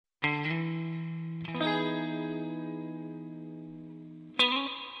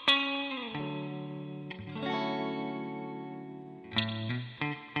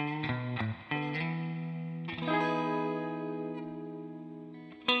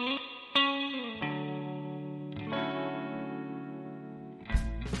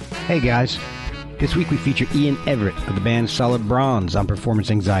Hey guys, this week we feature Ian Everett of the band Solid Bronze on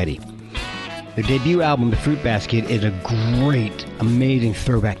Performance Anxiety. Their debut album, The Fruit Basket, is a great, amazing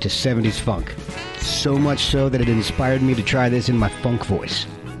throwback to 70s funk. So much so that it inspired me to try this in my funk voice.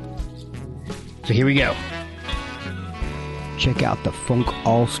 So here we go. Check out the funk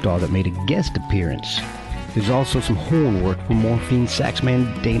all-star that made a guest appearance. There's also some horn work from Morphine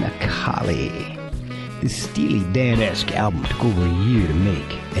saxman Dana Colley. This Steely Dan-esque album took over a year to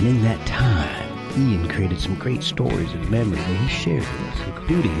make, and in that time, Ian created some great stories of memory that he shares with us,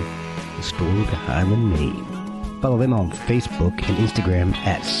 including the story behind the name. Follow them on Facebook and Instagram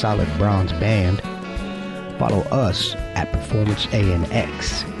at Solid Bronze Band. Follow us at Performance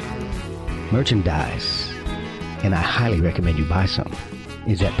ANX. Merchandise, and I highly recommend you buy some,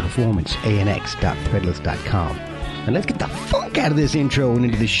 is at performanceanx.threadless.com. And let's get the funk out of this intro and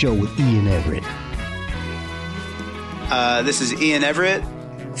into the show with Ian Everett. This is Ian Everett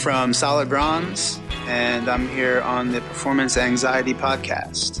from Solid Bronze, and I'm here on the Performance Anxiety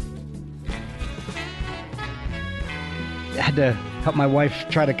podcast. I had to help my wife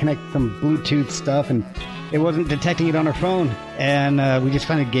try to connect some Bluetooth stuff, and it wasn't detecting it on her phone, and we just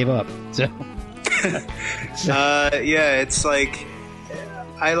finally gave up. So, yeah, it's like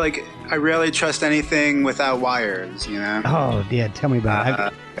I rarely trust anything without wires, you know? Oh, yeah, tell me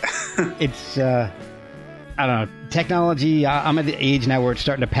about it. It's, I don't know, technology, I'm at the age now where it's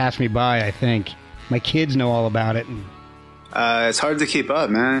starting to pass me by, I think. My kids know all about it. And, it's hard to keep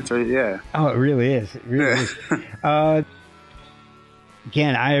up, man. Yeah. Oh, it really is. It really is.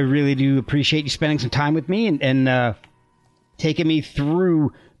 Again, I really do appreciate you spending some time with me and taking me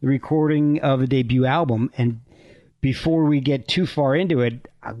through the recording of the debut album. And before we get too far into it,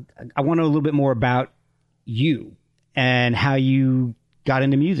 I want to know a little bit more about you and how you got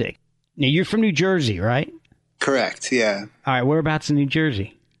into music. Now, you're from New Jersey, right? Correct, yeah. All right, whereabouts in New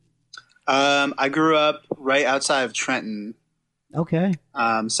Jersey? I grew up right outside of Trenton. Okay.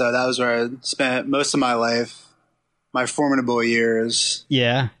 So that was where I spent most of my life, my formidable years.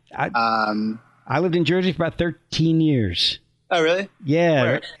 Yeah. I lived in Jersey for about 13 years. Oh, really?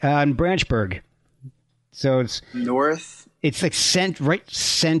 Yeah, in Branchburg. So it's north. It's like right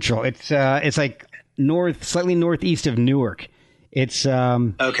central. It's like slightly northeast of Newark. It's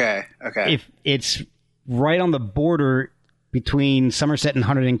okay. If it's right on the border between Somerset and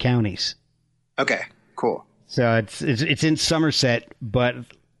Hunterdon counties. Okay, cool. So it's in Somerset, but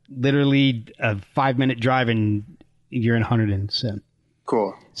literally a 5-minute drive and you're in Hunterdon. So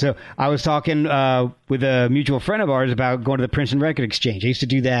cool. So I was talking with a mutual friend of ours about going to the Princeton Record Exchange. I used to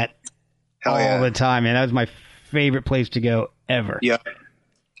do that all the time, and that was my favorite place to go ever. Yeah.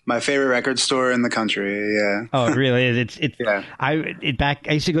 My favorite record store in the country, yeah. Oh, it really is. It's yeah. I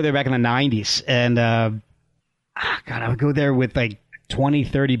used to go there back in the 90s, and God, I would go there with like $20,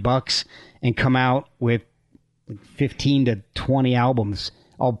 $30 and come out with 15 to 20 albums,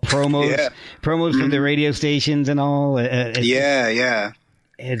 all promos, promos from the radio stations and all. Yeah.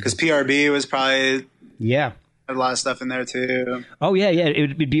 Because PRB was probably a lot of stuff in there too. Oh yeah.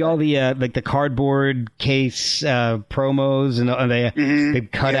 It would be all the like the cardboard case promos and the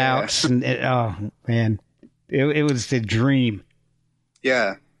cutouts and oh man, it was the dream.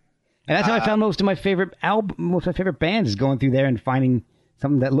 Yeah, and that's how I found most of my favorite bands is going through there and finding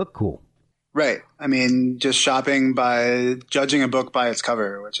something that looked cool. Right. I mean, just shopping by judging a book by its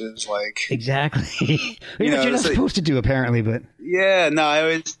cover, which is like exactly you're not supposed to do apparently, but yeah,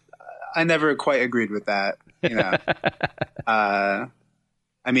 no, I never quite agreed with that. You know, I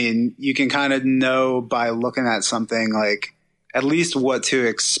mean, you can kind of know by looking at something like at least what to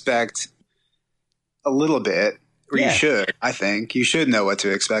expect a little bit, or you should. I think you should know what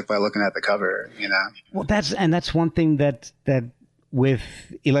to expect by looking at the cover. You know, well, that's one thing that with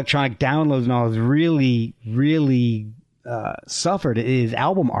electronic downloads and all has really suffered is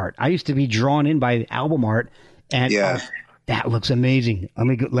album art. I used to be drawn in by album art, and that looks amazing.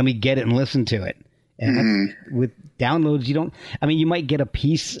 Let me get it and listen to it. And with downloads, you might get a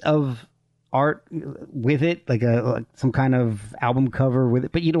piece of art with it, like some kind of album cover with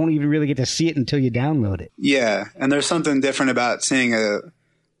it, but you don't even really get to see it until you download it. Yeah. And there's something different about seeing a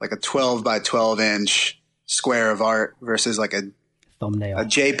 12 by 12 inch square of art versus like a thumbnail, a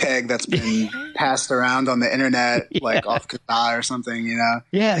JPEG that's been passed around on the internet, like off Kazaa or something, you know?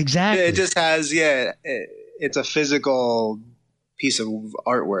 Yeah, exactly. It just has, it's a physical piece of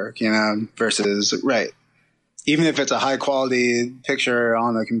artwork, you know, versus even if it's a high quality picture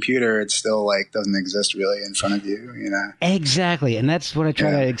on the computer, it still like doesn't exist really in front of you, you know. Exactly. And that's what I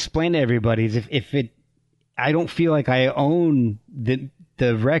try to explain to everybody is if I don't feel like I own the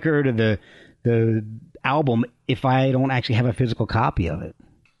record or the album if I don't actually have a physical copy of it.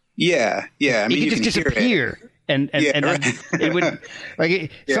 Yeah, yeah. I mean, It you could can just hear it. disappear. And right. it would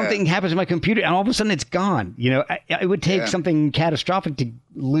something happens to my computer and all of a sudden it's gone. It would take something catastrophic to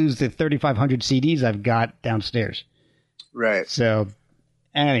lose the 3,500 CDs I've got downstairs. Right. So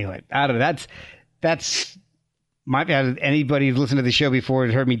anyway, I don't know. That's my anybody who's listened to the show before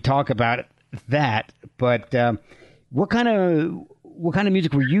has heard me talk about that. But what kind of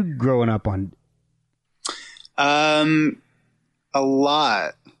music were you growing up on? A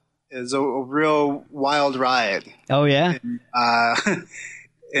lot. Is a real wild ride. Oh yeah.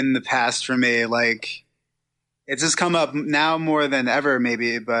 In the past for me, like it's just come up now more than ever,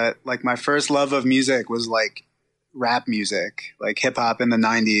 maybe. But like my first love of music was like rap music, like hip hop in the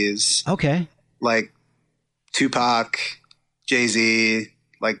 '90s. Okay. Like Tupac, Jay-Z,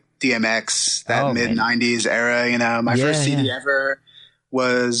 like DMX, that mid '90s era. My first CD ever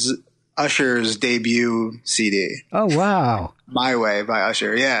was Usher's debut CD. Oh wow. My Way by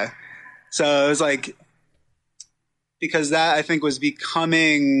Usher. Yeah. So it was like, because that I think was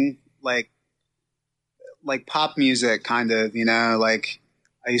becoming like pop music kind of, like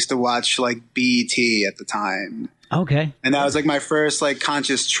I used to watch like BET at the time. Okay. And that was like my first like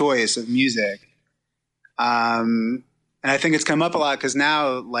conscious choice of music. And I think it's come up a lot because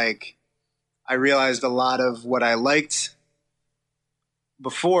now like I realized a lot of what I liked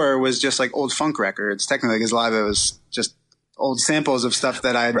before was just like old funk records, technically, because a lot of it was just old samples of stuff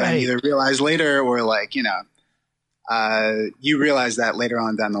that I either realized later or like, you realize that later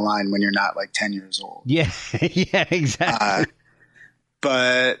on down the line when you're not like 10 years old. Yeah. Yeah, exactly.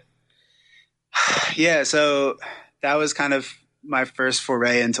 But yeah, so that was kind of my first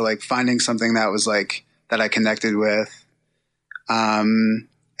foray into like finding something that was like, that I connected with. And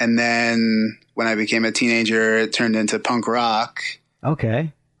then when I became a teenager, it turned into punk rock.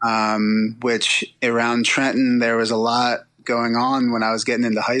 Okay. Which around Trenton, there was a lot going on when I was getting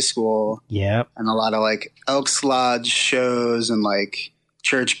into high school. Yep. And a lot of like Elks Lodge shows and like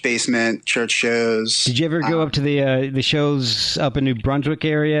church shows. Did you ever go up to the shows up in New Brunswick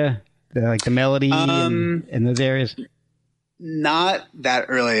area? Like the Melody and those areas? Not that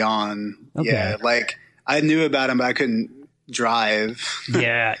early on. Okay. Yeah. Like I knew about them, but I couldn't drive.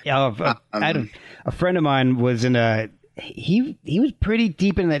 Yeah. I had a friend of mine was in he was pretty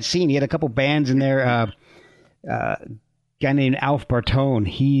deep in that scene. He had a couple bands in there. Guy named Alf Bartone.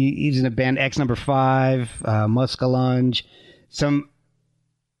 He's in a band X Number 5, Muskalunge, some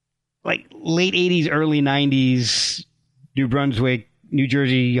like late 80s, early 90s New Brunswick, New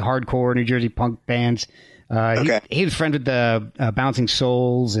Jersey hardcore, New Jersey punk bands. He was friends with the Bouncing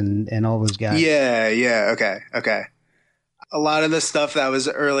Souls and all those guys. Yeah. Okay. A lot of the stuff that was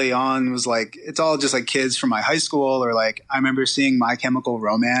early on was like, it's all just like kids from my high school, or like, I remember seeing My Chemical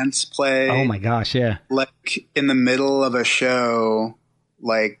Romance play. Oh my gosh. Yeah. Like in the middle of a show,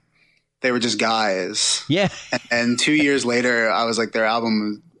 like they were just guys. Yeah. And 2 years later, I was like, their album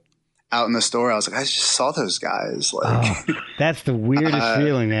was out in the store. I was like, I just saw those guys. Like, that's the weirdest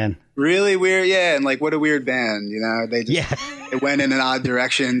feeling, man. Really weird. Yeah. And like, what a weird band, they just, it went in an odd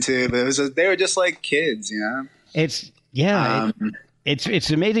direction too, but they were just like kids, It's, it's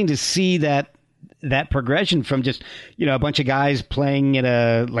amazing to see that progression from just, a bunch of guys playing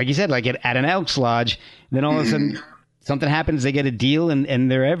at like you said, like at an Elks Lodge. Then all of a sudden something happens, they get a deal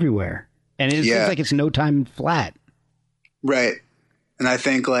and they're everywhere. And it seems like it's no time flat. Right. And I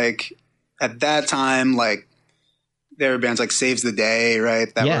think like at that time, like there were bands like Saves the Day,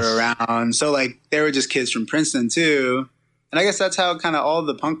 right, that were around. So like they were just kids from Princeton too. And I guess that's how kind of all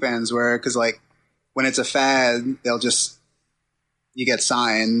the punk bands were. Cause like when it's a fad, you get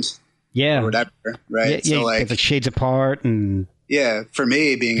signed. Yeah. Or whatever. Right. Yeah, so like it's like Shades Apart and. Yeah. For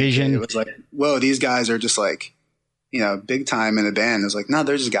me being Vision. A kid, it was like, whoa, these guys are just like, big time in a band. It's like, no,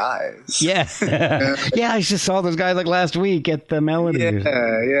 they're just guys. Yeah. Yeah. I just saw those guys like last week at the Melody.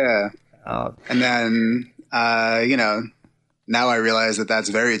 Yeah. Oh. And then, now I realize that that's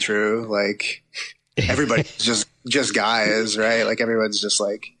very true. Like everybody's just guys, right? Like everyone's just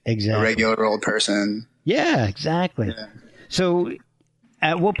like a regular old person. Yeah, exactly. Yeah. So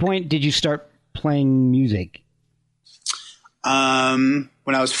at what point did you start playing music?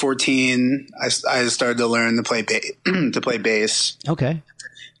 When I was 14, I started to learn to play bass. Okay.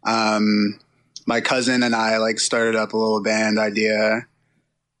 My cousin and I like started up a little band idea,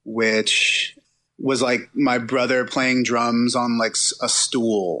 which was like my brother playing drums on like a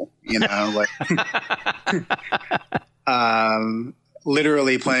stool, like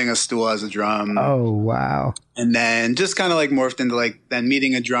literally playing a stool as a drum. Oh, wow. And then just kind of like morphed into like then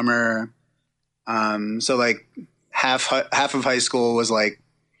meeting a drummer. So like half of high school was like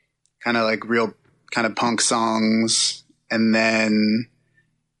kind of like real kind of punk songs. And then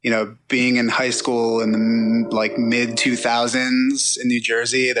being in high school in the like mid 2000s in New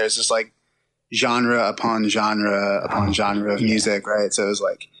Jersey, there's just like genre upon genre upon genre of music, right? So it was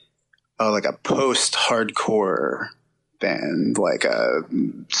like, like a post-hardcore band, like a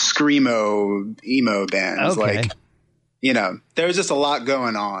screamo emo band. Okay. Like, there was just a lot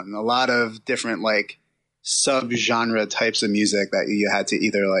going on, a lot of different like sub-genre types of music that you had to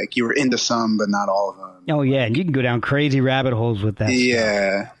either like, you were into some, but not all of them. Oh yeah. And you can go down crazy rabbit holes with that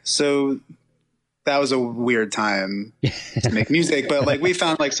stuff. So that was a weird time to make music, but like we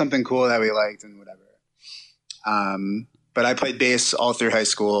found like something cool that we liked and whatever. But I played bass all through high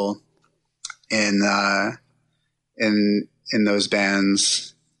school in those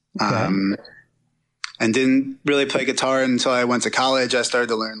bands. Okay. And didn't really play guitar until I went to college. I started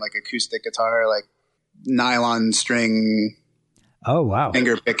to learn like acoustic guitar, like nylon string. Oh, wow.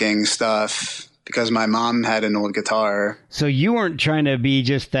 Finger picking stuff because my mom had an old guitar. So you weren't trying to be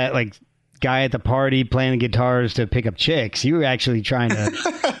just that like guy at the party playing the guitars to pick up chicks. You were actually trying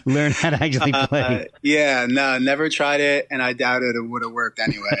to learn how to actually play. Yeah, no, never tried it, and I doubted it would have worked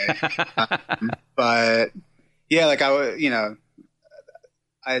anyway. But yeah, like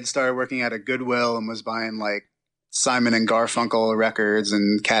I had started working at a Goodwill and was buying like Simon and Garfunkel records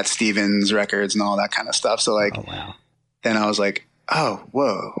and Cat Stevens records and all that kind of stuff. So like, oh, wow. Then I was like, oh,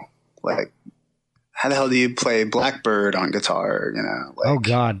 whoa, like how the hell do you play Blackbird on guitar? Like, oh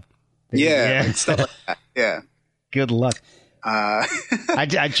God. Yeah. Like stuff like that. Yeah. Good luck. I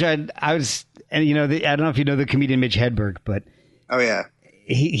tried. I was, and I don't know if you know the comedian Mitch Hedberg, but oh yeah,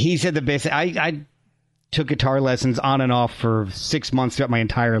 he said the basic. I took guitar lessons on and off for 6 months throughout my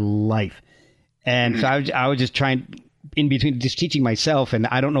entire life. And so I was just trying in between, just teaching myself. And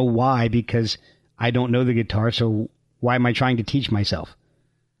I don't know why, because I don't know the guitar. So why am I trying to teach myself?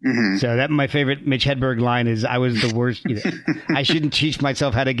 Mm-hmm. So that my favorite Mitch Hedberg line is, I was the worst. I shouldn't teach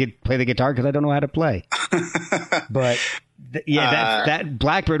myself how to play the guitar because I don't know how to play. But that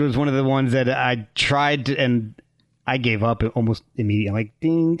Blackbird was one of the ones that I tried to, and I gave up almost immediately. I'm like,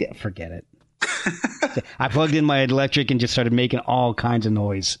 ding, forget it. I plugged in my electric and just started making all kinds of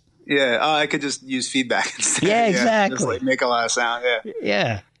noise. Yeah, I could just use feedback instead. Yeah, exactly. Just like make a lot of sound.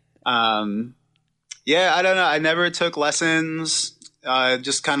 Yeah. Yeah, I don't know. I never took lessons.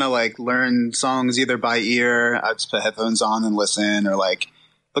 Just kind of like learn songs either by ear. I'd just put headphones on and listen, or like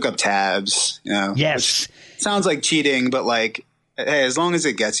look up tabs. Yes. Sounds like cheating, but like, hey, as long as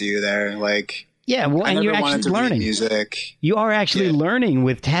it gets you there, like. Yeah, well, and you're actually learning music. You are actually learning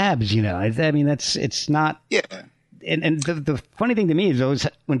with tabs. I mean, it's not. Yeah. And the funny thing to me is always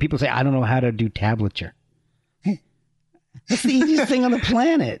when people say, I don't know how to do tablature. That's the easiest thing on the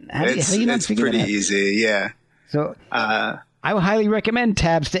planet. How do you not figure pretty it out? Easy, yeah. So I would highly recommend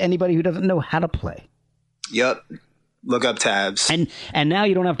tabs to anybody who doesn't know how to play. Yep. Look up tabs. And now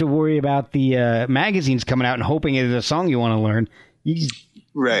you don't have to worry about the magazines coming out and hoping it's a song you want to learn. You just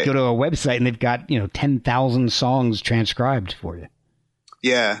go to a website and they've got 10,000 songs transcribed for you.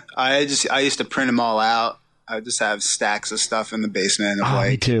 Yeah, I used to print them all out. I would just have stacks of stuff in the basement of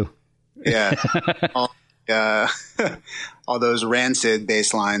me too. Yeah. All those rancid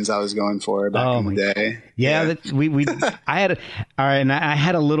bass lines I was going for back in the day. Yeah. I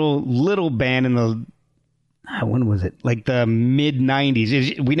had a little band in the, when was it? Like the mid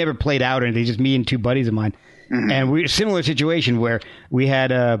 90s. We never played out or anything, just me and two buddies of mine. Mm-hmm. And we similar situation where we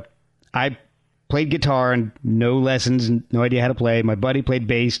had I played guitar and no lessons, no idea how to play. My buddy played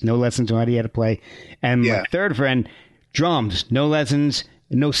bass, no lessons, no idea how to play. And my third friend, drums, no lessons,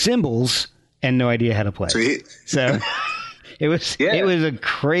 no cymbals, and no idea how to play. Sweet. So it was a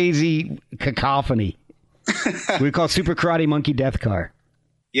crazy cacophony. We call Super Karate Monkey Death Car.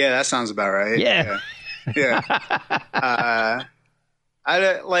 Yeah, that sounds about right. Yeah.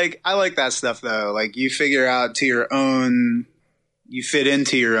 I like that stuff though. Like you figure out you fit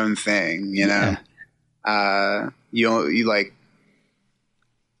into your own thing, you like.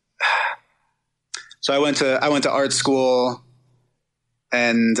 So I went to art school,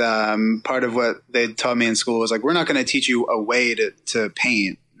 and part of what they taught me in school was like, we're not going to teach you a way to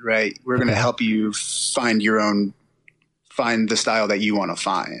paint, right? We're going to help you find the style that you want to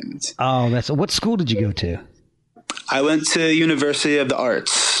find. Oh, what school did you go to? I went to University of the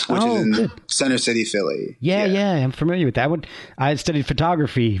Arts, which is in Center City, Philly. Yeah, I'm familiar with that one. I studied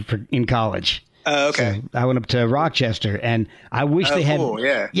photography in college. Oh, okay. So I went up to Rochester, and I wish they had. Cool,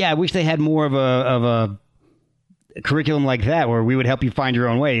 yeah. I wish they had more of a curriculum like that, where we would help you find your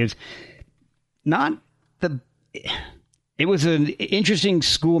own way. It was an interesting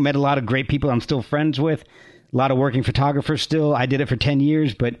school. Met a lot of great people I'm still friends with. A lot of working photographers still. I did it for 10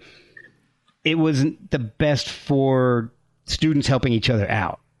 years, but it wasn't the best for students helping each other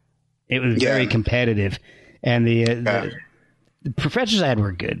out. It was very competitive, and the professors I had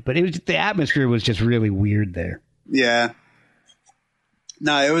were good, but the atmosphere was just really weird there. Yeah.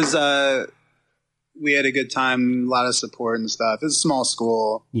 No, it was. We had a good time, a lot of support and stuff. It was a small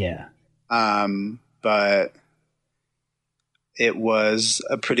school. Yeah. But it was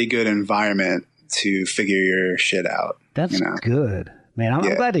a pretty good environment to figure your shit out. That's good, man.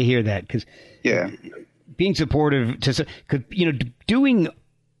 I'm glad to hear that because being supportive because doing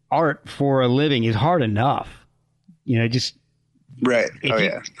art for a living is hard enough. Just right.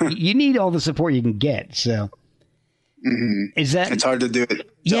 You need all the support you can get. So is that it's hard to do it?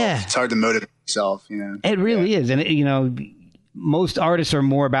 Yeah, it's hard to motivate yourself. It really is, and most artists are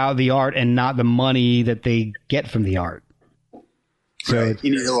more about the art and not the money that they get from the art. So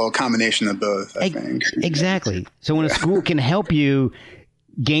you need a little combination of both, I think. Exactly. So when a school can help you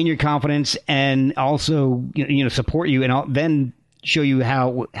gain your confidence and also support you and then show you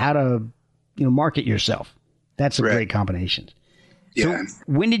how to market yourself, that's a great combination. Yeah. So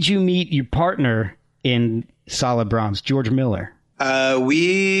when did you meet your partner in Solid Bronze, George Miller?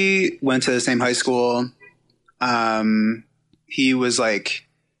 We went to the same high school. He was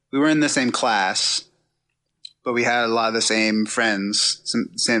we were in the same class, but we had a lot of the same friends,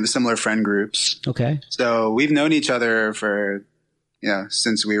 similar friend groups. Okay. So we've known each other for,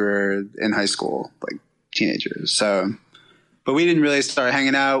 since we were in high school, like teenagers. So, but we didn't really start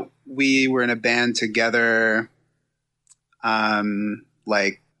hanging out. We were in a band together, 9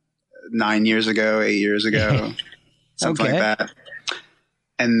 years ago, 8 years ago, something like that.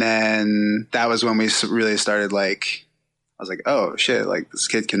 And then that was when we really started I was like, oh shit, this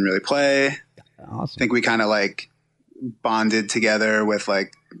kid can really play. Awesome. I think we kind of bonded together with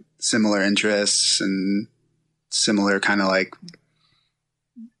similar interests and similar kind of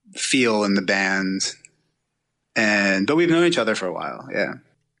feel in the band. But we've known each other for a while. Yeah.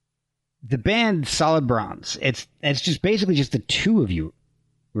 The band Solid Bronze, it's just basically just the two of you,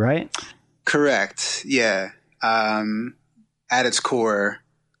 right? Correct. Yeah. At its core.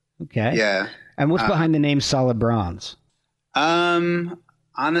 Okay. Yeah. And what's behind the name Solid Bronze?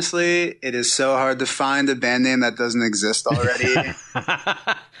 Honestly, it is so hard to find a band name that doesn't exist already.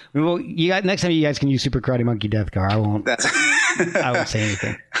 Well, next time you guys can use Super Karate Monkey Death Car. I won't say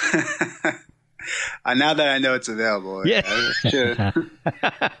anything. Now that I know it's available. Yeah.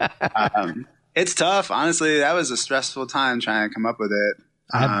 It's tough. Honestly, that was a stressful time trying to come up with it.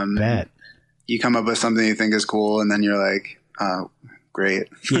 I bet. You come up with something you think is cool, and then you're like, oh, great.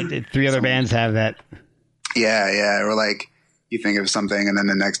 Yeah, 3 other bands have that. Yeah. Or you think of something, and then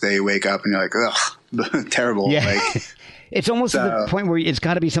the next day you wake up and you're like, ugh, terrible. Yeah. It's almost to the point where it's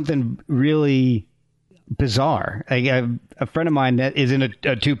got to be something really bizarre. A friend of mine that is in a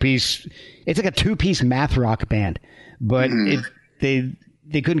 2-piece, it's like a 2-piece math rock band, but they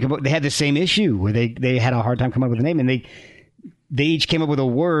couldn't come up. They had the same issue where they had a hard time coming up with a name, and they each came up with a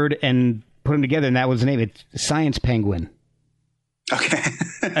word and put them together, and that was the name. It's Science Penguin. Okay.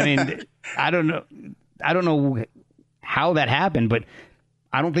 I mean, I don't know how that happened, but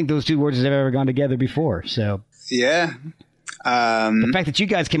I don't think those 2 words have ever gone together before. So yeah. The fact that you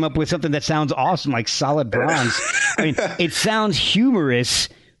guys came up with something that sounds awesome, like Solid Bronze. I mean, it sounds humorous,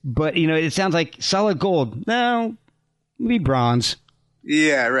 but it sounds like solid gold. No, maybe bronze.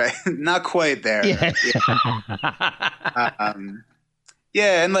 Yeah, right. Not quite there. Yeah.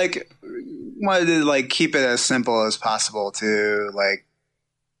 Yeah, and wanted to keep it as simple as possible too.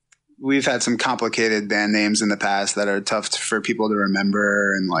 We've had some complicated band names in the past that are tough for people to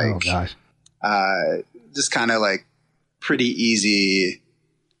remember, and oh gosh, just kind of pretty easy.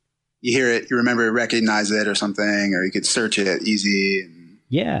 You hear it, you remember, recognize it or something, or you could search it easy. And,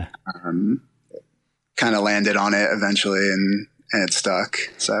 yeah. Kind of landed on it eventually, and it stuck.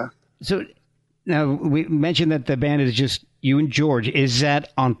 So now we mentioned that the band is just you and George. Is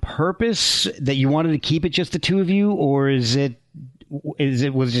that on purpose that you wanted to keep it just the 2 of you, or was it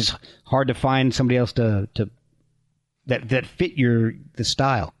just hard to find somebody else to that fit the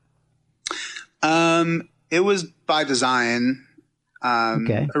style? It was by design.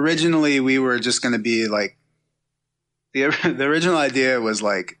 Okay. Originally, we were just going to be the original idea was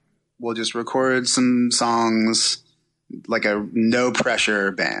we'll just record some songs, a no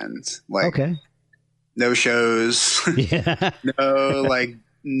pressure band. Okay. No shows. Yeah.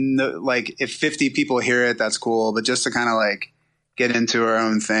 no, if 50 people hear it, that's cool. But just to kind of get into our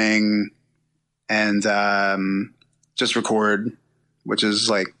own thing and just record, which is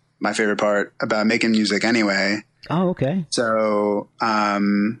my favorite part about making music anyway. Oh, okay. So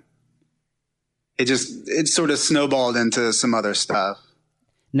it sort of snowballed into some other stuff.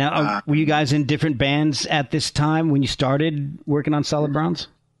 Now, were you guys in different bands at this time when you started working on Solid Bronze?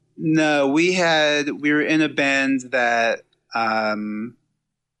 No, we were in a band that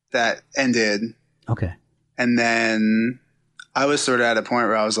ended. Okay. And then I was sort of at a point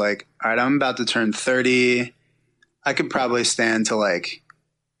where I was like, all right, I'm about to turn 30. I could probably stand to like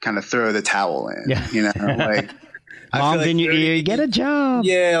kind of throw the towel in, you know, like Mom's in your ear, you get a job.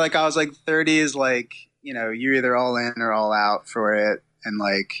 Yeah. Like I was like 30 is like, you know, you're either all in or all out for it. And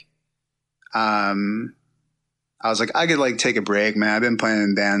like, I was like, I could like take a break, man. I've been playing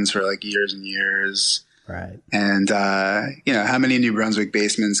in bands for like years and years. Right. And, you know, how many New Brunswick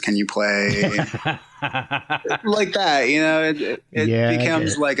basements can you play? Like that, you know, it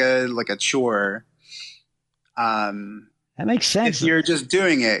becomes like a chore. That makes sense. If you're just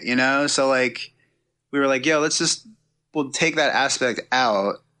doing it, you know? So like, we were like, yo, we'll take that aspect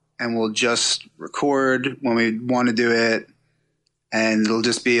out and we'll just record when we want to do it. And it'll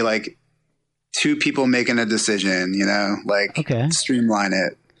just be like two people making a decision, you know, like streamline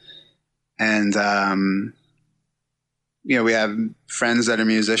it. And, you know, we have friends that are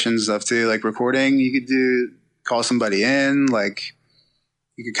musicians and stuff too, like recording. You could call somebody in, like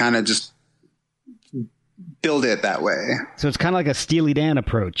you could kind of just build it that way. So it's kind of like a Steely Dan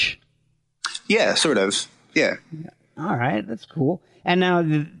approach. Yeah, sort of. Yeah. All right. That's cool. And now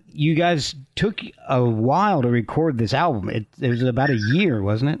you guys took a while to record this album. It was about a year,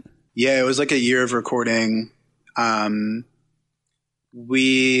 wasn't it? Yeah, it was like a year of recording.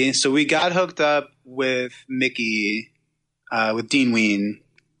 We got hooked up with Mickey, with Dean Ween,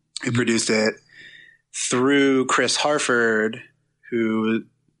 who produced it, through Chris Harford, who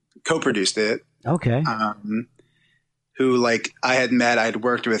co-produced it. Okay. Who like I had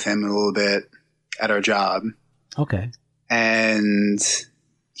worked with him a little bit at our job. Okay. And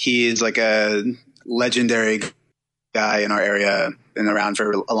he's like a legendary guy in our area, been around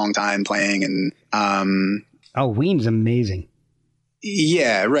for a long time playing. And, Ween's amazing.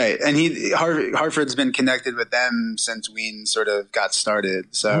 Yeah, right. And Hartford's been connected with them since Ween sort of got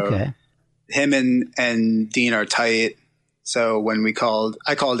started. So him and Dean are tight. So when I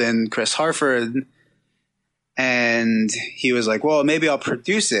called in Chris Harford and he was like, well, maybe I'll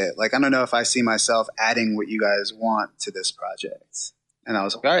produce it. Like, I don't know if I see myself adding what you guys want to this project. And I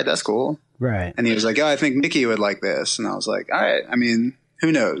was like, all right, that's cool. Right. And he was like, oh, I think Mickey would like this. And I was like, all right. I mean,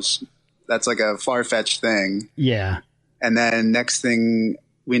 who knows? That's like a far-fetched thing. Yeah. And then next thing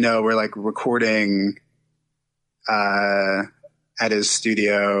we know, we're like recording at his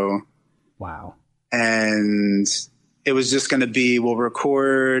studio. Wow. And it was just going to be, we'll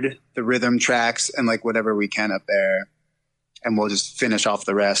record the rhythm tracks and like whatever we can up there. And we'll just finish off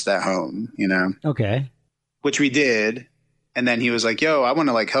the rest at home, you know? Okay. Which we did. And then he was like, yo, I want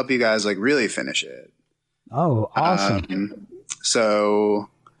to like help you guys like really finish it. Oh, awesome. So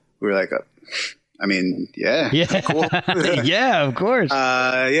we were like, I mean, yeah. Cool. Yeah, of course.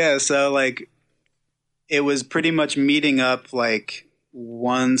 Yeah. So like it was pretty much meeting up like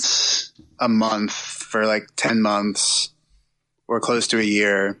once a month for like 10 months or close to a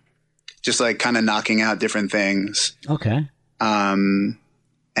year, just like kind of knocking out different things. Okay. And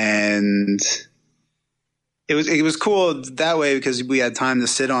it was cool that way because we had time to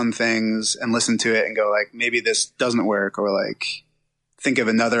sit on things and listen to it and go like, maybe this doesn't work, or like think of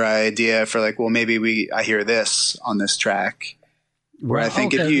another idea for like, well, maybe I hear this on this track. Where I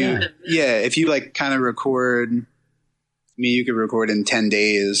think if you like kind of record, I mean, you could record in 10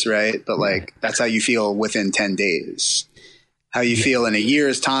 days, right? But like, that's how you feel within 10 days. How you feel in a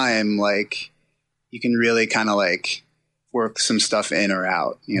year's time, like you can really kind of like work some stuff in or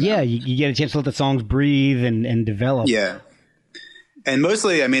out. You know? Yeah, you get a chance to let the songs breathe and develop. Yeah. And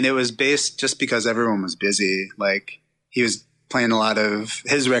mostly, I mean, it was based just because everyone was busy. Like he was playing a lot of,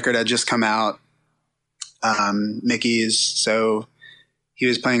 his record had just come out, Mickey's. So he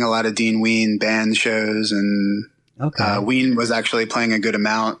was playing a lot of Dean Ween band shows, and Ween was actually playing a good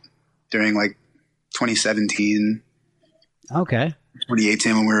amount during like 2017. Okay.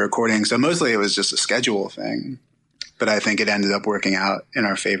 2018 when we were recording. So mostly it was just a schedule thing, but I think it ended up working out in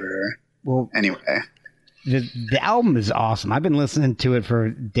our favor. Well, anyway. The album is awesome. I've been listening to it for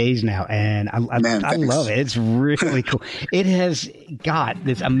days now, and I love it. It's really cool. It has got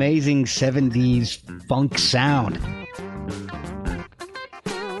this amazing 70s funk sound.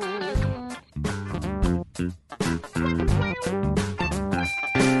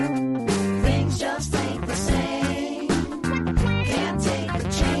 Things just ain't the same. Can't take the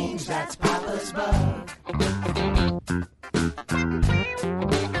change, that's Papa's bug.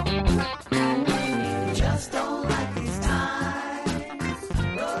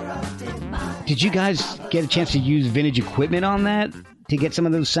 Did you guys get a chance to use vintage equipment on that to get some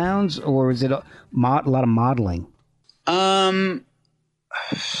of those sounds, or is it a lot of modeling?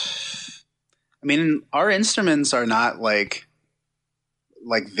 I mean, our instruments are not like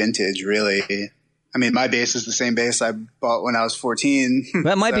vintage, really. I mean, my bass is the same bass I bought when I was 14.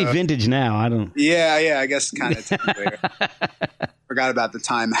 That might be vintage now. I don't. Yeah, I guess kind of technically. Forgot about the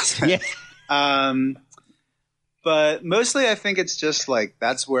time aspect. Yeah. But mostly I think it's just like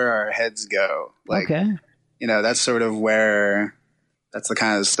that's where our heads go. Like, Okay. you know, that's sort of where that's the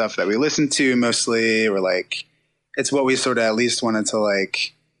kind of stuff that we listen to mostly, or like it's what we sort of at least wanted to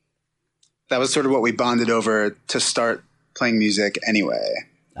like. That was sort of what we bonded over to start playing music anyway.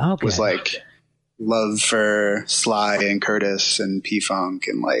 Okay. Was like love for Sly and Curtis and P-Funk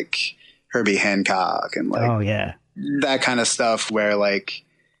and like Herbie Hancock and like oh yeah, that kind of stuff where like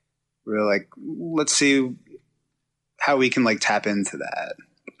we're like, let's see how we can like tap into that.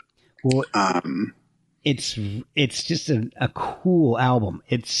 Well, it's just a cool album.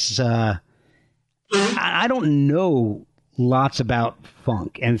 It's I don't know lots about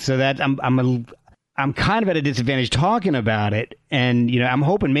funk, and so that I'm kind of at a disadvantage talking about it. And you know, I'm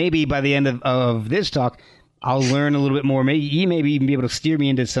hoping maybe by the end of this talk, I'll learn a little bit more. Maybe you maybe even be able to steer me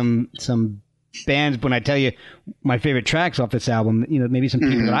into some bands when I tell you my favorite tracks off this album. You know, maybe some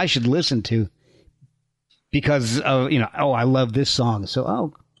people that I should listen to because of, you know, oh, I love this song,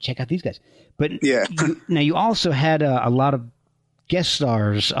 so check out these guys. But yeah, now you also had a lot of guest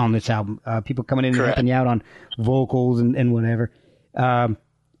stars on this album, people coming in and helping you out on vocals and whatever. I'm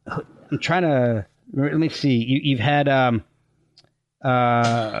trying to let me see. You've had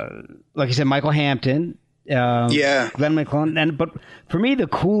like you said, Michael Hampton, Glenn McClellan, but for me the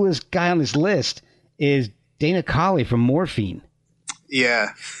coolest guy on this list is Dana Colley from Morphine. Yeah.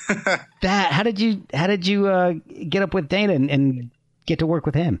 How did you get up with Dana and get to work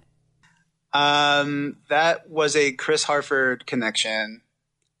with him? That was a Chris Harford connection.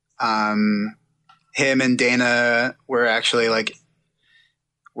 Him and Dana were actually like,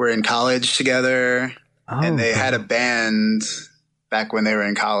 were in college together, and they had a band back when they were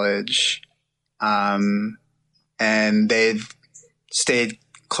in college. And they stayed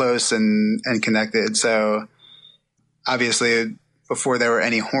close and connected. So obviously before there were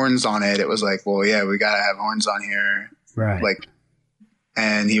any horns on it, it was like, well, yeah, we gotta have horns on here. Right. Like,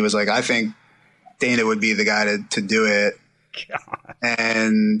 and he was like, I think Dana would be the guy to do it. God.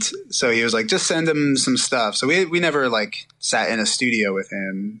 And so he was like, just send him some stuff. So we never like sat in a studio with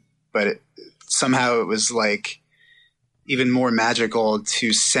him, but somehow it was like even more magical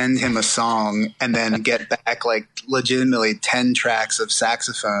to send him a song and then get back like legitimately 10 tracks of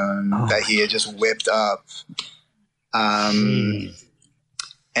saxophone that he had just whipped up. And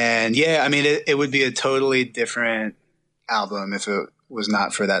yeah, I mean, it would be a totally different album if it was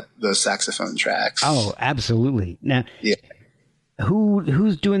not for those saxophone tracks. Oh, absolutely. Now, yeah.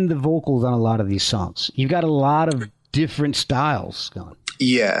 Who's doing the vocals on a lot of these songs? You've got a lot of different styles going.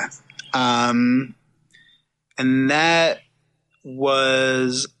 Yeah. And that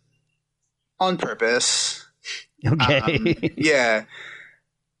was on purpose. Okay. Yeah.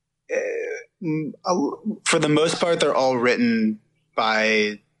 For the most part, they're all written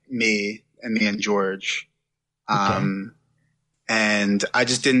by me and George. Okay. And I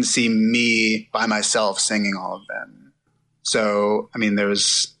just didn't see me by myself singing all of them. So, I mean, there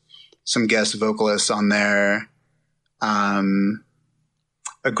was some guest vocalists on there. A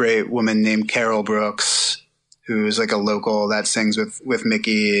great woman named Carol Brooks, who's like a local that sings with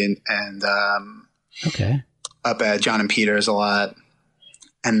Mickey and okay, up at John and Peter's a lot.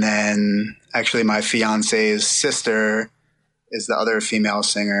 And then actually my fiance's sister is the other female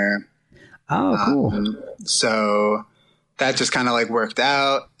singer. Oh, cool. So that just kind of like worked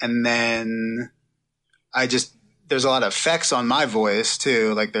out. And then there's a lot of effects on my voice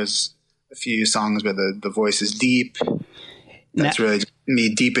too. Like there's a few songs where the voice is deep. That's really just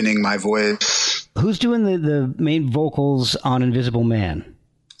me deepening my voice. Who's doing the main vocals on Invisible Man?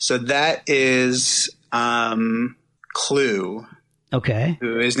 So that is Clue. Okay.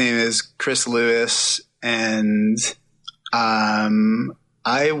 His name is Chris Lewis. And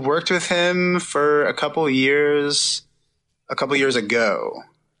I worked with him for a couple years ago.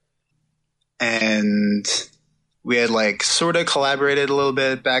 And we had like sort of collaborated a little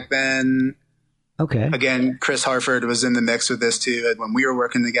bit back then. Okay. Again, Chris Harford was in the mix with this too when we were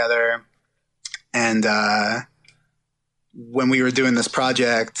working together. And when we were doing this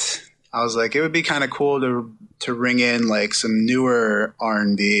project, I was like, it would be kind of cool to ring in like some newer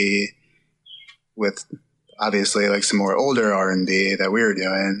R&B with obviously like some more older R&B that we were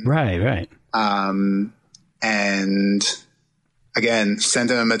doing. Right. And again,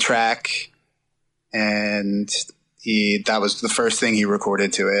 sent him a track, and that was the first thing he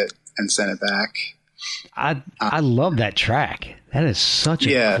recorded to it and sent it back. I love that track. That is such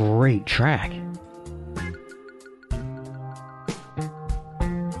a great track.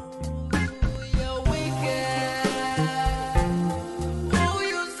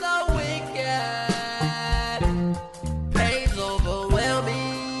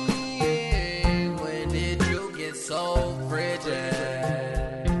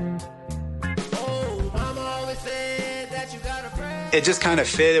 It just kind of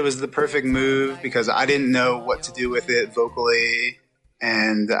fit. It was the perfect move because I didn't know what to do with it vocally,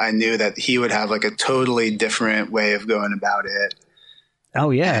 and I knew that he would have like a totally different way of going about it. Oh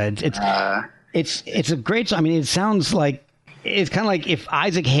yeah, it's a great song. I mean, it sounds like it's kind of like if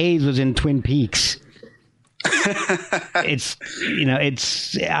Isaac Hayes was in Twin Peaks. I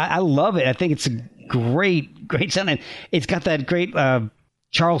love it. I think it's a great sound, and it's got that great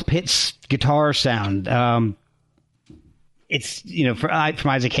Charles Pitts guitar sound. It's from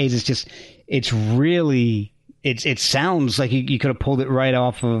Isaac Hayes. It sounds like you could have pulled it right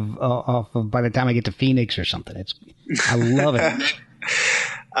off of By the Time I Get to Phoenix or something. I love it.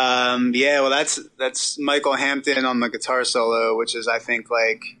 Well, that's Michael Hampton on the guitar solo, which is I think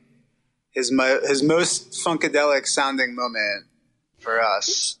like his most funkadelic sounding moment for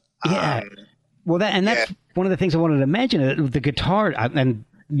us. Yeah. That's one of the things I wanted to mention. The guitar, and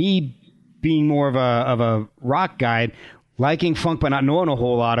me being more of a rock guy, liking funk but not knowing a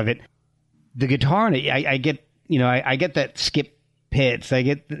whole lot of it. The guitar in it, I get I get that Skip Pitts. I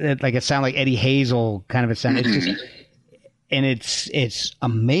get like a sound like Eddie Hazel kind of a sound. It's just, and it's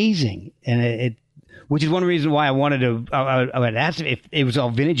amazing, and it which is one reason why I wanted to. I would ask if it was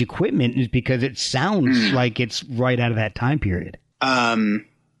all vintage equipment, is because it sounds like it's right out of that time period.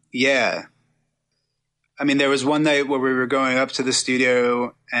 Yeah. I mean, there was one night where we were going up to the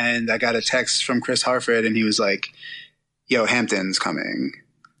studio, and I got a text from Chris Harford, and he was like, "Yo, Hampton's coming."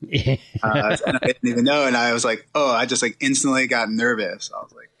 And I didn't even know, and I was like, "Oh!" I just like instantly got nervous. I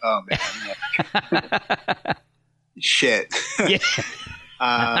was like, "Oh man, shit."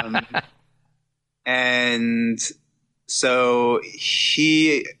 And so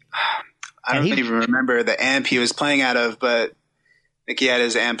I don't even remember the amp he was playing out of, but I think he had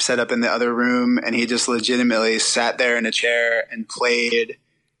his amp set up in the other room, and he just legitimately sat there in a chair and played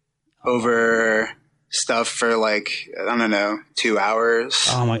over stuff for like, I don't know, 2 hours.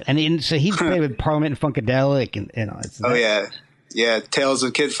 Oh my! And so he's played with Parliament and Funkadelic, and yeah, Tales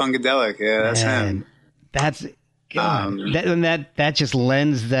of Kid Funkadelic. Yeah, that's him. That's that just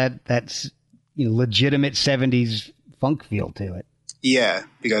lends that's legitimate 70s funk feel to it. Yeah,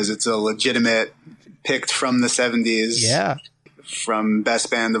 because it's a legitimate picked from the 70s. Yeah. From best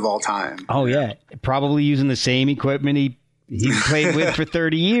band of all time. Oh yeah, probably using the same equipment he's played with for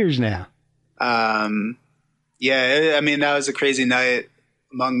 30 years now. Yeah, I mean, that was a crazy night.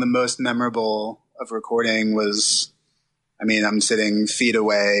 Among the most memorable of recording was, I mean, I'm sitting feet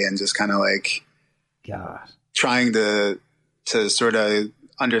away and just kind of like, trying to sort of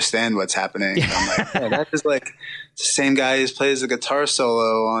understand what's happening. And I'm like, oh, that is like the same guy who plays a guitar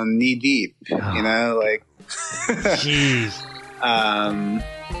solo on Knee Deep, like. Jeez.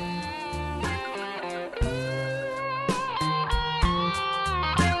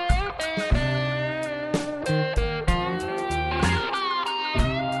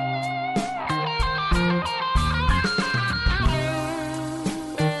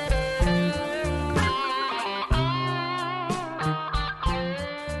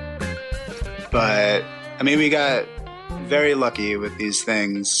 But I mean, we got very lucky with these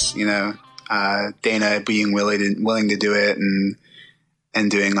things, Dana being willing to do it and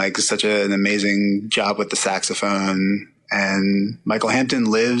doing like such an amazing job with the saxophone. And Michael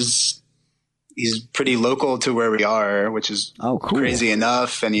Hampton he's pretty local to where we are, which is cool. Crazy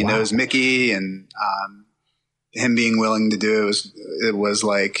enough. And he knows Mickey, and him being willing to do it was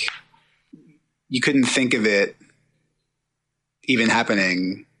like, you couldn't think of it even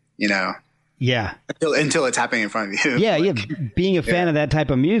happening, Yeah. Until it's happening in front of you. Yeah, being a fan of that type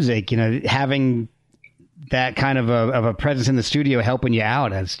of music, having that kind of a presence in the studio helping you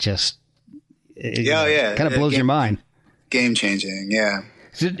out, it's just kind of blows your mind. Game changing, yeah.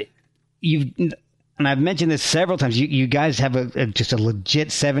 So and I've mentioned this several times. You guys have just a legit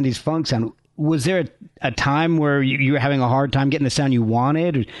 70s funk sound. Was there a time where you were having a hard time getting the sound you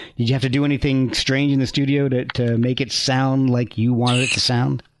wanted, or did you have to do anything strange in the studio to make it sound like you wanted it to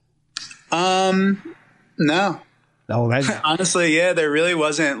sound? No. Oh, that's honestly, yeah, there really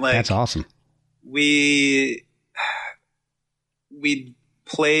wasn't. Like, that's awesome. We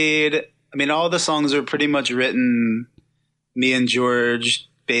played, I mean, all the songs are pretty much written, me and George,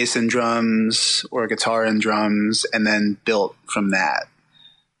 bass and drums, or guitar and drums, and then built from that.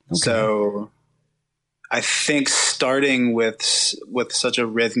 Okay. So I think starting with such a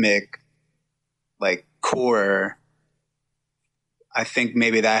rhythmic like core, I think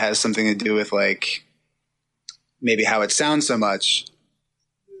maybe that has something to do with like maybe how it sounds so much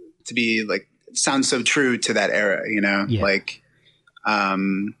to be like, it sounds so true to that era, you know, like,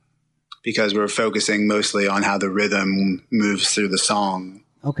 because we're focusing mostly on how the rhythm moves through the song.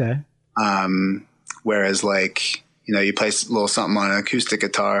 Okay. Whereas like, you know, you play a little something on an acoustic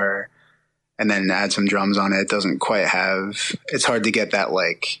guitar and then add some drums on it. It doesn't quite have, it's hard to get that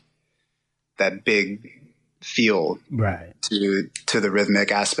like that big feel right to the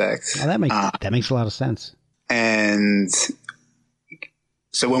rhythmic aspect. Well, that makes a lot of sense. And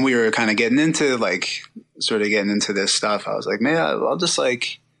so when we were kind of getting into this stuff, I was like, man, I'll just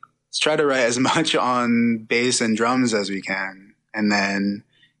like, let's try to write as much on bass and drums as we can. And then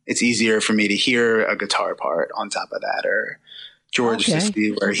it's easier for me to hear a guitar part on top of that, or George to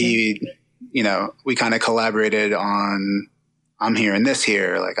see where he, you know, we kind of collaborated on, I'm hearing this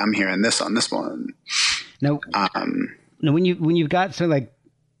here, like I'm hearing this on this one. Now when you've got so like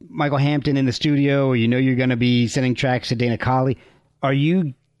Michael Hampton in the studio, or you know you're going to be sending tracks to Dana Colley, are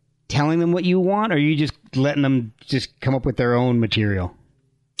you telling them what you want, or are you just letting them just come up with their own material?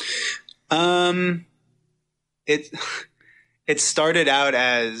 It started out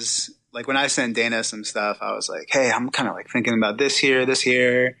as like when I sent Dana some stuff, I was like, hey, I'm kind of like thinking about this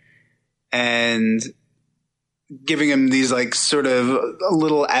here, and giving him these like sort of a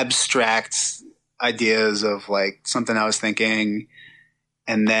little abstract ideas of like something I was thinking.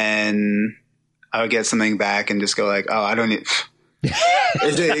 And then I would get something back and just go like, oh, I don't need,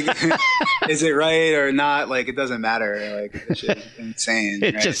 is it right or not? Like, it doesn't matter. Like, this shit is insane.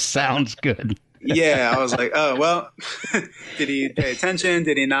 It right? just sounds good. Yeah. I was like, oh, well, did he pay attention?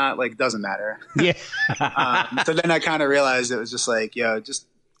 Did he not? Like, doesn't matter. Yeah. So then I kind of realized it was just like, yo, just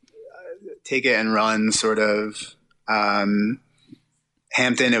take it and run sort of.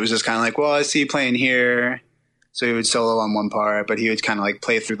 Hampton, it was just kind of like, well, I see you playing here. So he would solo on one part, but he would kind of like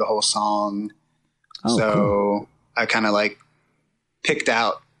play through the whole song. Oh, so cool. I kind of like picked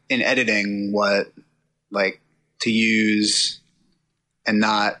out in editing what like to use and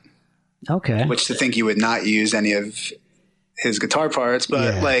not, which to think you would not use any of his guitar parts,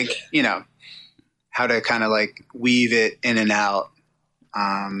 but like, you know, how to kind of like weave it in and out.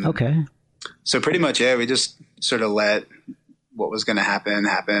 So pretty much, yeah, we just sort of let what was going to happen.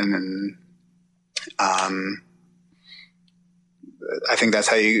 And, I think that's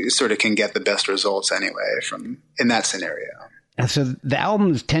how you sort of can get the best results anyway from in that scenario. And so the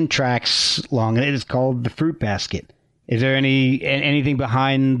album is 10 tracks long, and it is called The Fruit Basket. Is there anything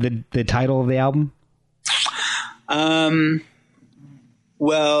behind the title of the album?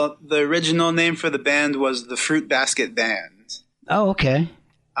 Well, the original name for the band was the Fruit Basket Band. Oh, okay.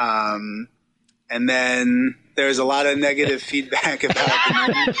 And then there's a lot of negative feedback about the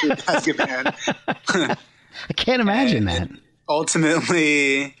name Fruit Basket Band. I can't imagine that.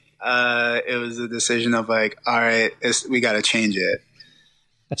 Ultimately, it was a decision of like, all right, we got to change it.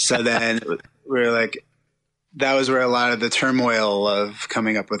 So then we're like, that was where a lot of the turmoil of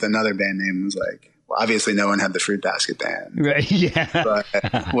coming up with another band name was like, well, obviously no one had the Fruit Basket Band. Right, yeah. But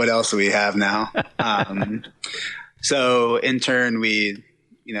what else do we have now? So in turn, we,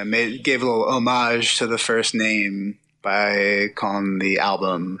 you know, gave a little homage to the first name by calling the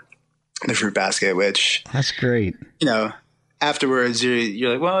album The Fruit Basket, which... That's great. You know, afterwards,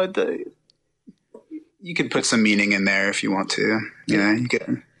 you're like, well, you could put some meaning in there if you want to. You know, you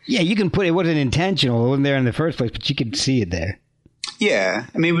can. Yeah, you can put it wasn't intentional, it wasn't there in the first place, but you could see it there. Yeah,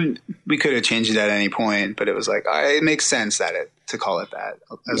 I mean, we could have changed it at any point, but it was like, all right, it makes sense to call it that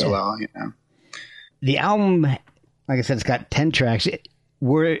as well. You know, the album, like I said, it's got 10 tracks. Is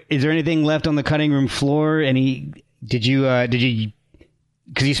there anything left on the cutting room floor? Did you?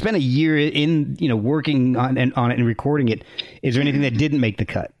 Because you spent a year in, you know, working on it and recording it. Is there anything that didn't make the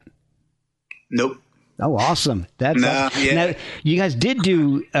cut? Nope. Oh, awesome! Now, you guys did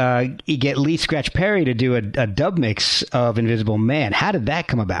you get Lee Scratch Perry to do a dub mix of Invisible Man. How did that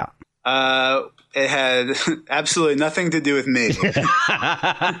come about? It had absolutely nothing to do with me.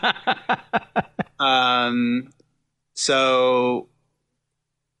 So,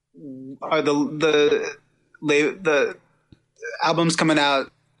 the album's coming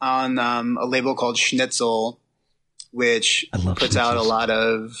out on a label called Schnitzel, which puts out a lot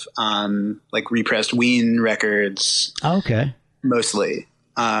of like repressed Ween records. Oh, okay. Mostly.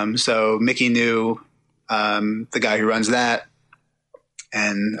 So Mickey knew the guy who runs that.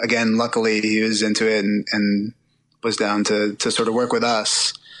 And again, luckily he was into it and was down to sort of work with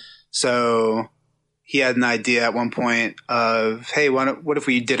us. So he had an idea at one point of, hey, what if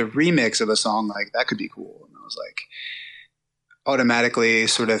we did a remix of a song? Like, that could be cool. And I was like, automatically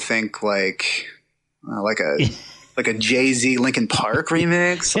sort of think like a Jay-Z Linkin Park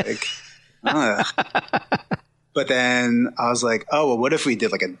remix. Like, but then I was like, oh, well, what if we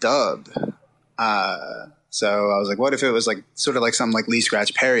did like a dub? So I was like, what if it was like sort of like something like Lee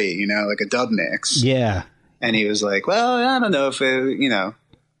Scratch Perry, you know, like a dub mix? Yeah. And he was like, well, I don't know if it, you know,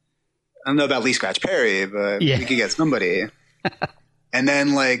 I don't know about Lee Scratch Perry, but we could get somebody. And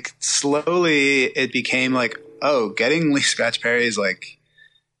then like slowly it became like, oh, getting Lee Scratch Perry is like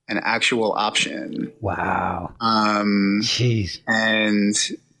an actual option. Wow. Jeez. And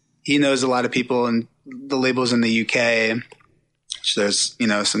he knows a lot of people in the labels in the UK. So there's, you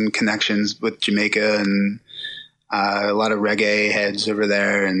know, some connections with Jamaica and a lot of reggae heads over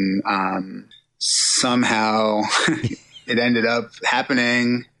there. And somehow it ended up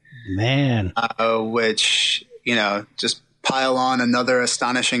happening. Man. Which, you know, just pile on another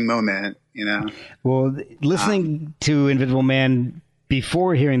astonishing moment, you know. Well, listening to Invisible Man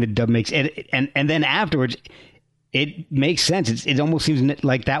before hearing the dub mix and then afterwards, it makes sense. It almost seems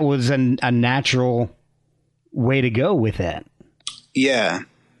like that was a natural way to go with that. Yeah.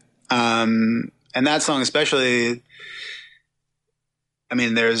 And that song especially, I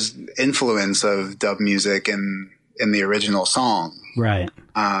mean, there's influence of dub music in the original song. Right.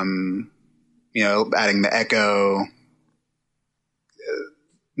 You know, adding the echo,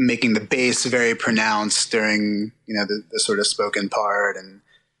 making the bass very pronounced during, you know, the sort of spoken part, and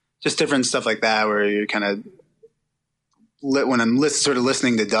just different stuff like that where you're kind of when I'm sort of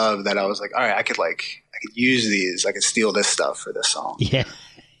listening to dub, that I was like, all right, I could use these, I could steal this stuff for this song. Yeah.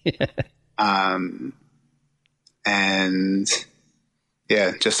 And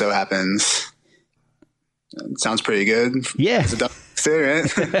yeah, just so happens it sounds pretty good. Yeah. As a dub mixer,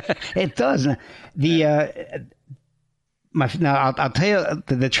 right? It does. I'll tell you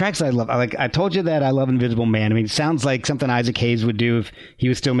the tracks I love. I told you that I love Invisible Man. I mean, it sounds like something Isaac Hayes would do if he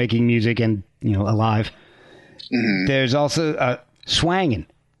was still making music and, you know, alive. Mm-hmm. There's also Swangin'.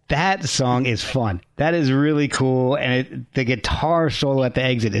 That song is fun. That is really cool, and the guitar solo at the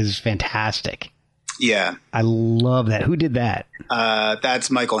exit is fantastic. Yeah, I love that. Who did that?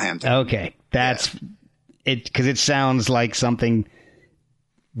 That's Michael Hampton. Okay, that's it, because it sounds like something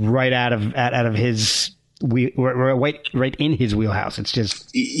right out of his right in his wheelhouse. It's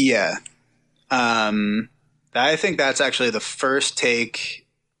just yeah. I think that's actually the first take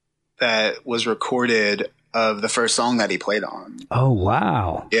that was recorded of the first song that he played on. Oh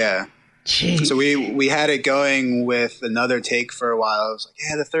wow! Yeah. Jeez. So we had it going with another take for a while. I was like,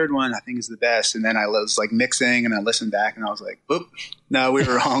 yeah, the third one I think is the best. And then I was like mixing and I listened back and I was like, whoop, no, we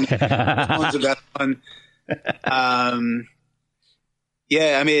were wrong. This one's the best one.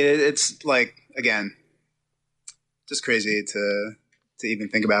 Yeah, I mean, it's like, again, just crazy to even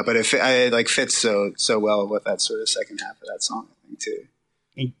think about, but it like fits so well with that sort of second half of that song, I think, too.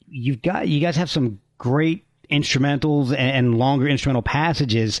 And you guys have some great instrumentals and longer instrumental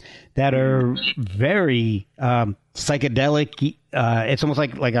passages that are very psychedelic. It's almost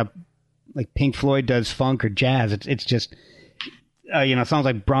like Pink Floyd does funk or jazz. It's just you know, songs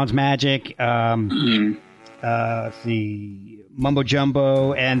like Bronze Magic, the Mumbo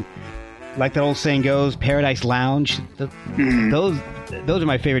Jumbo, and like that old saying goes, Paradise Lounge. Those are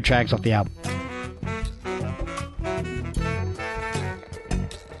my favorite tracks off the album.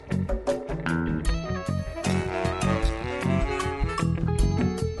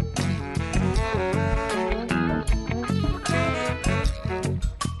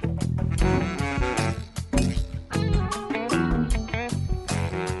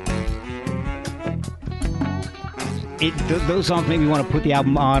 Those songs make me want to put the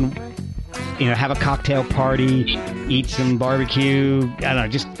album on, you know, have a cocktail party, eat some barbecue. I don't know,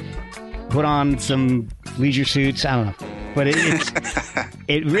 just put on some leisure suits. I don't know, but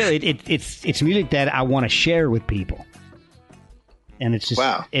it's music that I want to share with people, and it's just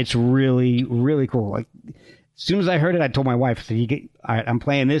It's really, really cool. Like as soon as I heard it, I told my wife, I said, all right, I'm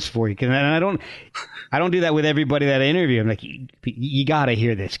playing this for you, and I don't do that with everybody that I interview. I'm like, you got to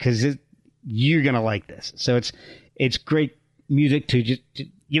hear this because you're gonna like this. So it's great music to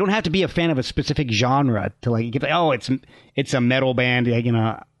you don't have to be a fan of a specific genre to like, oh, it's a metal band. You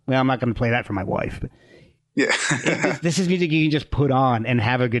know, well, I'm not going to play that for my wife. But yeah. this is music you can just put on and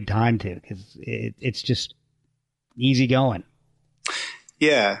have a good time to, because it's just easy going.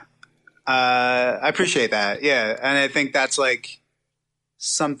 Yeah. I appreciate that. Yeah. And I think that's like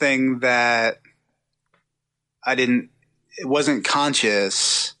something that it wasn't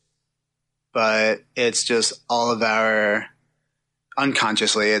conscious, but it's just all of our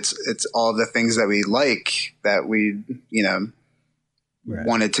unconsciously, it's all the things that we like that we,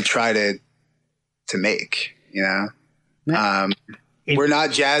 wanted to try to make, we're not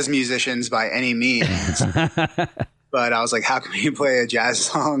jazz musicians by any means, but I was like, how can we play a jazz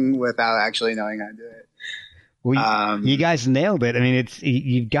song without actually knowing how to do it? Well, you guys nailed it. I mean,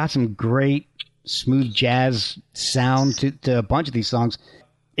 you've got some great smooth jazz sound to a bunch of these songs.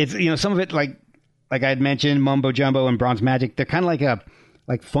 It's, some of it, like I had mentioned, Mumbo Jumbo and Bronze Magic, they're kind of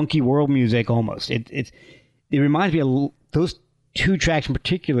like funky world music almost. It reminds me of those two tracks in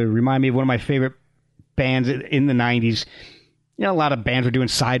particular remind me of one of my favorite bands in the 90s. A lot of bands were doing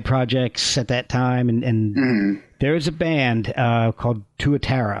side projects at that time, and there is a band called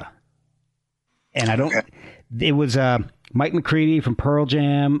Tuatara, and it was Mike McCready from Pearl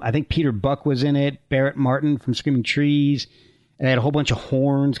Jam. I think Peter Buck was in it, Barrett Martin from Screaming Trees, and they had a whole bunch of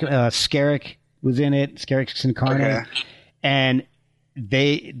horns. Skerrick was in it, Skerrick Sincarna, and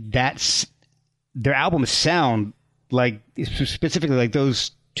their albums sound like specifically like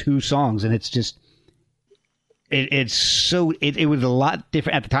those two songs, and it's just it was a lot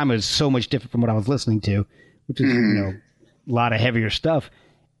different at the time. It was so much different from what I was listening to, which is a lot of heavier stuff.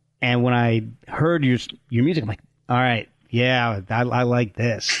 And when I heard your music, I'm like, all right, yeah, I like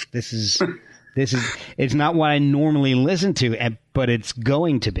this. This is it's not what I normally listen to, but it's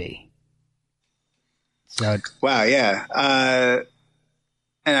going to be. So wow, yeah,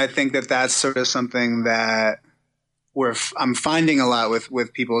 and I think that's sort of something that I'm finding a lot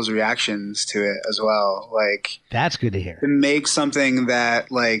with people's reactions to it as well. Like, that's good to hear. To make something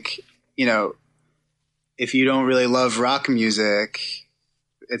that, like, if you don't really love rock music,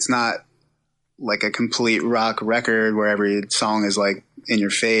 it's not like a complete rock record where every song is like in your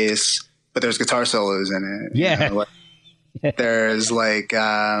face, but there's guitar solos in it. Yeah. There's like,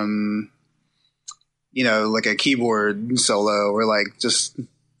 like a keyboard solo or like just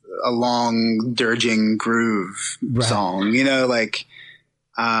a long dirging groove song,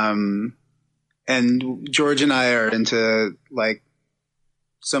 and George and I are into like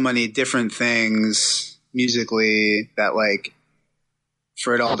so many different things musically that, like,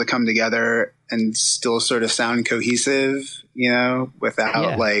 for it all to come together and still sort of sound cohesive,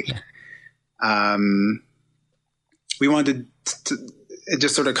 without we wanted to, it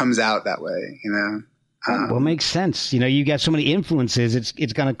just sort of comes out that way, well, it makes sense. You got so many influences.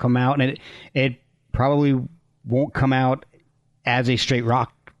 It's going to come out, and it probably won't come out as a straight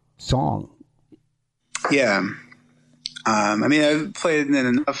rock song. Yeah. I mean, I've played in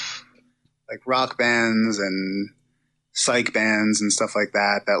enough like rock bands and psych bands and stuff like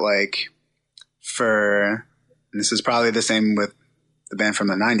that, like and this is probably the same with the band from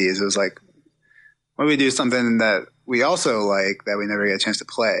the 90s. It was like, why don't we do something that we also like that we never get a chance to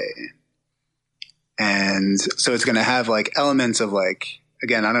play? And so it's going to have like elements of, like,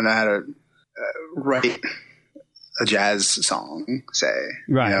 again, I don't know how to write a jazz song, say,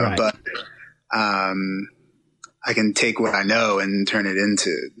 right. But I can take what I know and turn it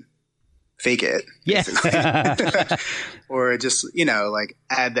into fake it. Yeah. Or just, like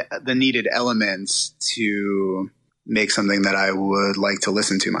add the needed elements to make something that I would like to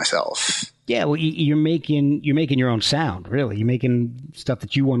listen to myself. Yeah. Well, you're making your own sound, really. You're making stuff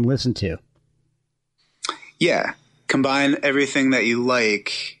that you want to listen to. Yeah. Combine everything that you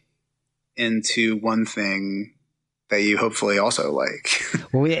like into one thing that you hopefully also like.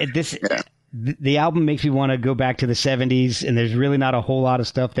 Well, the album makes me want to go back to the 70s, and there's really not a whole lot of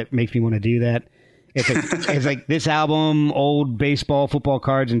stuff that makes me want to do that. It's like this album, old baseball, football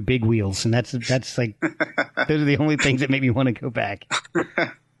cards, and big wheels, and that's like those are the only things that make me want to go back.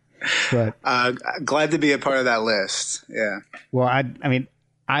 But glad to be a part of that list. Yeah. Well,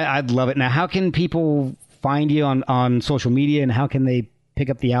 I'd love it. Now, how can people find you on social media, and how can they pick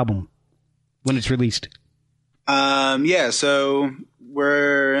up the album when it's released? So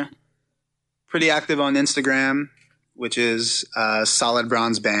we're pretty active on Instagram, which is Solid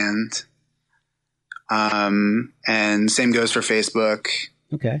Bronze Band. And same goes for Facebook.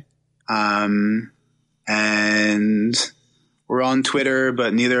 Okay. And we're on Twitter,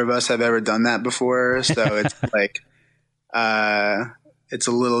 but neither of us have ever done that before. So it's like, it's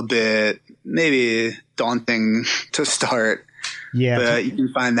a little bit maybe daunting to start. Yeah. But you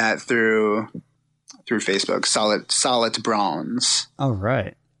can find that through Facebook, Solid Bronze. All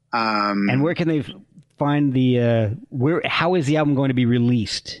right. And where can they find how is the album going to be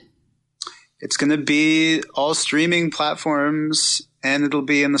released? It's going to be all streaming platforms, and it'll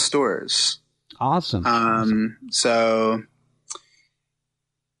be in the stores. Awesome. So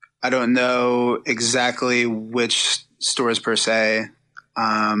I don't know exactly which stores per se,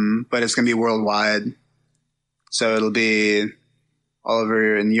 but it's going to be worldwide. So it'll be all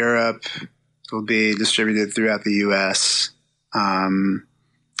over in Europe. It'll be distributed throughout the U.S. And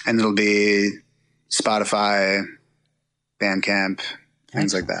it'll be Spotify, Bandcamp,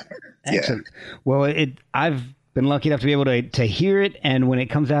 things like that. Excellent. Yeah. Well, I've been lucky enough to be able to hear it, and when it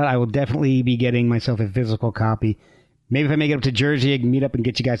comes out, I will definitely be getting myself a physical copy. Maybe if I make it up to Jersey, I can meet up and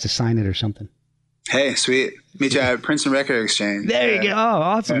get you guys to sign it or something. Hey, sweet. Meet you at Princeton Record Exchange. There you go. Oh,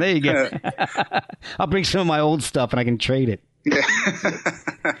 awesome. There you go. I'll bring some of my old stuff and I can trade it. Yeah.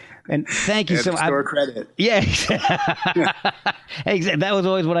 And thank you so much. Store credit. Yeah. Exactly. That was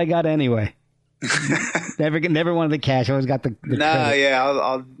always what I got anyway. Never wanted the cash. I always got the credit.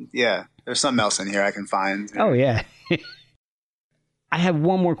 I'll yeah. There's something else in here I can find. Oh, yeah. I have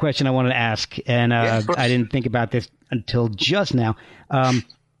one more question I wanted to ask, and I didn't think about this until just now.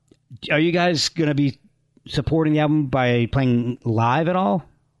 Are you guys going to be supporting the album by playing live at all?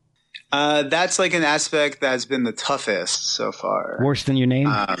 That's like an aspect that's been the toughest so far. Worse than your name?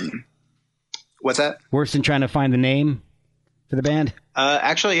 What's that? Worse than trying to find the name for the band?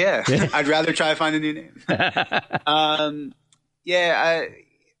 Actually, yeah. I'd rather try to find a new name.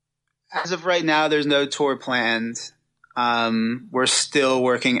 As of right now, there's no tour planned. We're still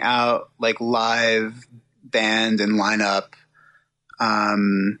working out like live band and lineup.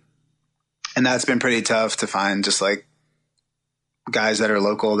 And that's been pretty tough to find, just like guys that are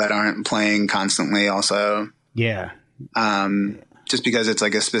local that aren't playing constantly also. Yeah. Just because it's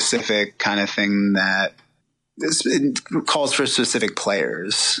like a specific kind of thing that it calls for specific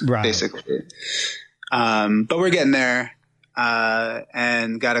players, right, basically. But we're getting there,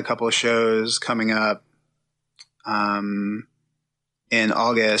 and got a couple of shows coming up in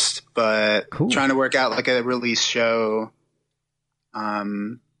August, but trying to work out like a release show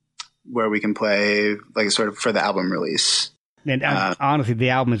where we can play like sort of for the album release. And honestly,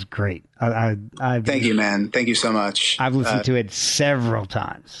 the album is great. Thank you, man. Thank you so much. I've listened to it several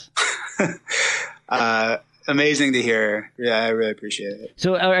times. Amazing to hear. Yeah, I really appreciate it.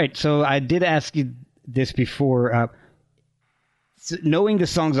 So, all right. So I did ask you this before. Knowing the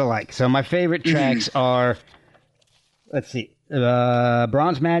songs I like. So my favorite tracks are, let's see,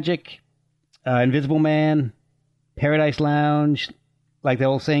 Bronze Magic, Invisible Man, Paradise Lounge, like the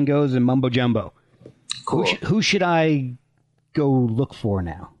old saying goes, and Mumbo Jumbo. Cool. Who should I go look for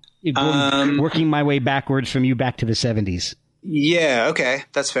now? Working my way backwards from you back to the 70s. Yeah, okay.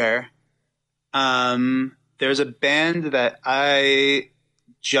 That's fair. There's a band that I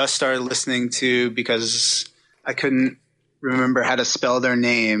just started listening to because I couldn't remember how to spell their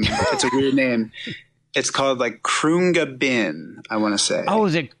name. It's a weird name. It's called like Krunga Bin, I want to say. Oh,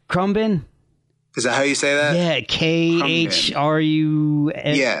 is it Krumbin? Is that how you say that? Yeah, KHRUN.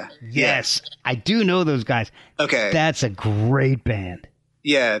 Yeah. Yes, I do know those guys. Okay. That's a great band.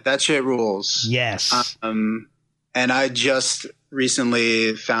 Yeah, that shit rules. Yes. And I just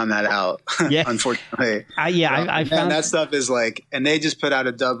recently found that out, unfortunately. I found that stuff is like, and they just put out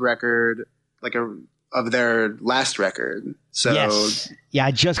a dub record, like of their last record. So yes. Yeah,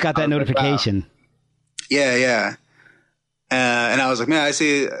 I just got that notification. Wow. Yeah. And I was like, man, I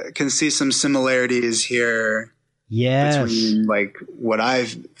can see some similarities here. Yes. Between like what I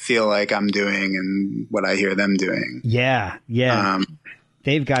feel like I'm doing and what I hear them doing. Yeah.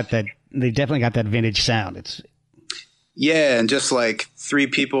 They've got that. They definitely got that vintage sound. And just like three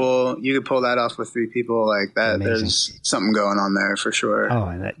people, you could pull that off with three people like that. Amazing. There's something going on there for sure.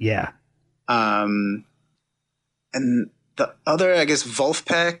 Oh, yeah. And the other, I guess,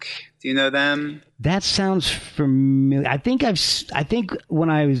 Wolfpack. Do you know them? That sounds familiar. I think when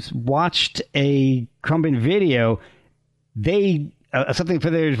I watched a Crumbin video, they something for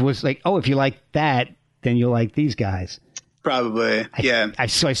theirs was like, oh, if you like that, then you'll like these guys. Probably, yeah.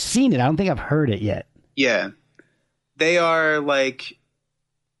 I've seen it. I don't think I've heard it yet. Yeah, they are like,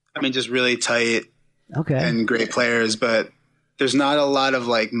 I mean, just really tight, and great players. But there's not a lot of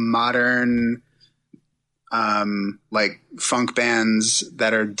like modern, like funk bands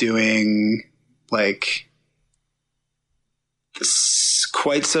that are doing like this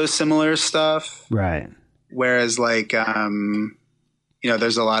quite so similar stuff, right? Whereas like,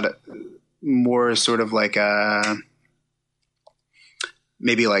 there's a lot of more sort of like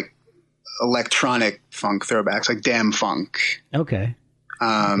maybe like electronic funk throwbacks, like Damn Funk. Okay.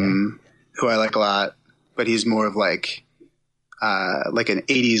 Who I like a lot, but he's more of like an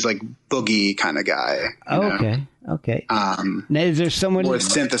 80s like boogie kind of guy. Okay. Now, is there someone with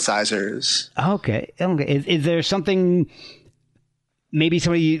synthesizers? Okay. Is there something? Maybe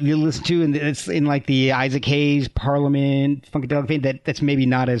somebody you listen to, and it's in like the Isaac Hayes, Parliament, Funkadelic thing that's maybe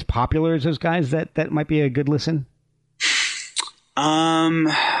not as popular as those guys. That might be a good listen.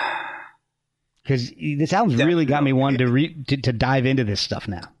 Because this album's really got me wanting to dive into this stuff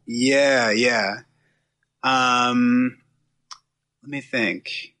now. Yeah. Let me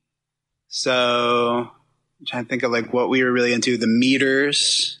think. So I'm trying to think of like what we were really into. The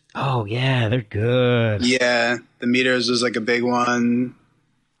Meters. Oh yeah, they're good. Yeah, the Meters was like a big one.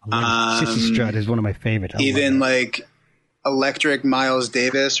 Sister Strut is one of my favorites. Even like Electric Miles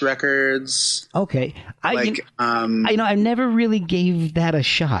Davis records. Okay, I never really gave that a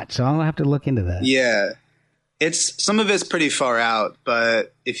shot, so I'll have to look into that. Yeah, some of it's pretty far out,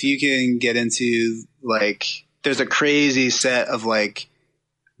 but if you can get into like, there's a crazy set of like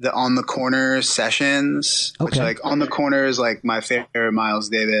the On the Corner sessions, which like On the Corner is like my favorite Miles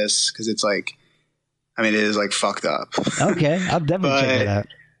Davis because it's like, I mean, it is like fucked up. Okay, I'll definitely check it out.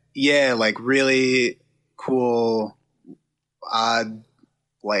 Yeah, like really cool, odd,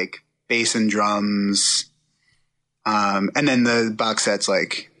 like bass and drums, and then the box set's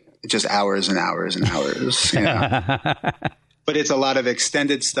like just hours and hours and hours. You know? But it's a lot of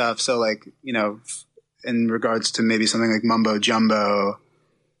extended stuff. So like, you know, in regards to maybe something like Mumbo Jumbo,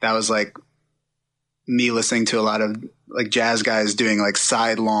 that was like me listening to a lot of like jazz guys doing like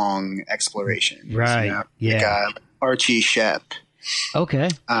sidelong exploration. Right. You know? Yeah. Like, Archie Shepp. Okay.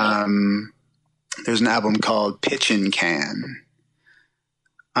 There's an album called Pitch and Can.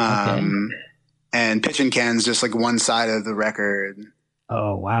 And Pitch and Can's just like one side of the record.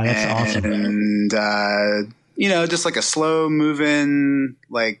 Oh, wow. That's awesome. And, you know, just like a slow moving,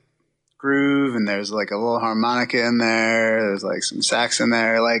 like, groove, and there's like a little harmonica in there. There's like some sax in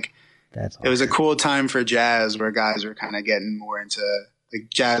there. Like, that's awesome. It was a cool time for jazz where guys were kind of getting more into like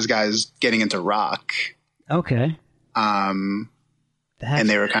jazz guys getting into rock. Okay. And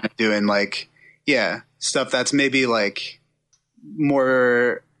they were kind of doing like, stuff that's maybe like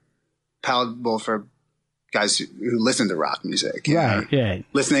more palatable for guys who listen to rock music. Right. Yeah.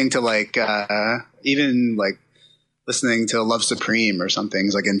 Listening to like, even like, listening to Love Supreme or something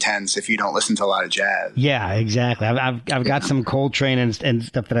is like intense if you don't listen to a lot of jazz. Yeah, exactly. I've got some Coltrane and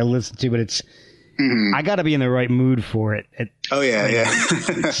stuff that I listen to, but it's I got to be in the right mood for it.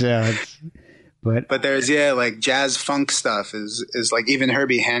 But there's like jazz funk stuff is like even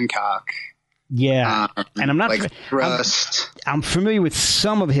Herbie Hancock. Yeah, and I'm not like Thrust. I'm familiar with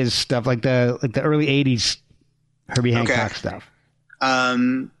some of his stuff, like the early '80s Herbie Hancock stuff.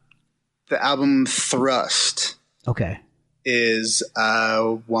 The album Thrust. Okay. Is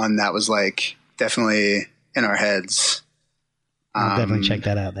one that was like definitely in our heads. I'll definitely check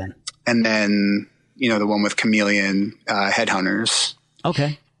that out then. And then, you know, the one with Chameleon, Headhunters.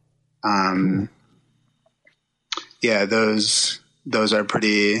 Okay. Yeah, those are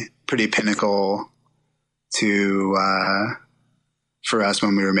pretty pinnacle to for us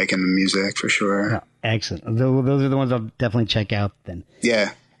when we were making the music, for sure. Oh, excellent. Those are the ones I'll definitely check out then.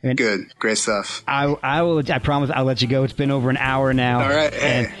 Yeah. Good. Great stuff. I promise I'll let you go. It's been over an hour now. All right.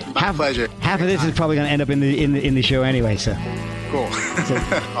 And my pleasure. Half of this is probably going to end up in the show anyway, so. Cool.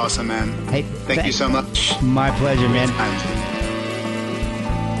 Awesome, man. Hey, thank you so much. My pleasure, man.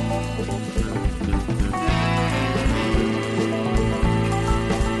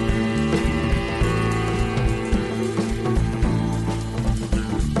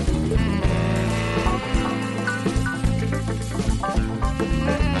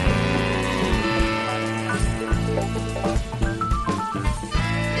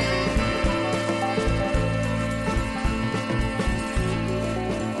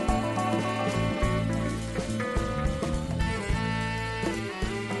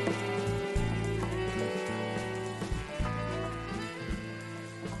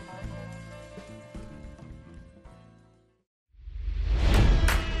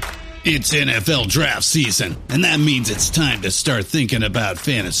 It's NFL draft season, and that means it's time to start thinking about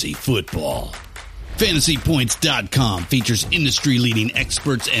fantasy football. FantasyPoints.com features industry-leading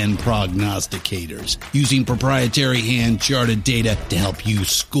experts and prognosticators using proprietary hand-charted data to help you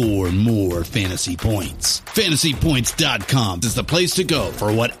score more fantasy points. FantasyPoints.com is the place to go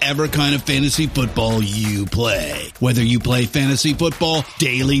for whatever kind of fantasy football you play. Whether you play fantasy football,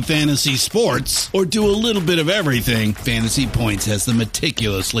 daily fantasy sports, or do a little bit of everything, Fantasy Points has the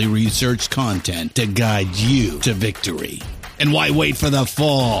meticulously researched content to guide you to victory. And why wait for the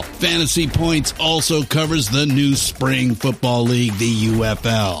fall? Fantasy Points also covers the new spring football league, the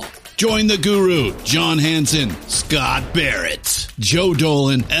UFL. Join the guru, John Hansen, Scott Barrett, Pitts, Joe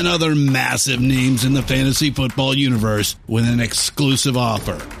Dolan, and other massive names in the fantasy football universe with an exclusive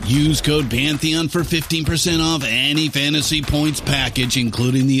offer. Use code Pantheon for 15% off any Fantasy Points package,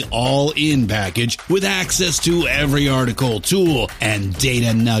 including the all-in package with access to every article, tool, and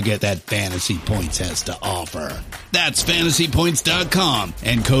data nugget that Fantasy Points has to offer. That's fantasypoints.com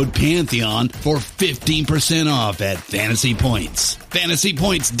and code Pantheon for 15% off at Fantasy Points.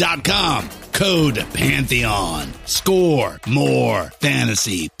 Fantasypoints.com, code Pantheon. Score more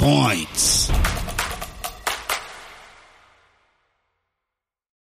fantasy points.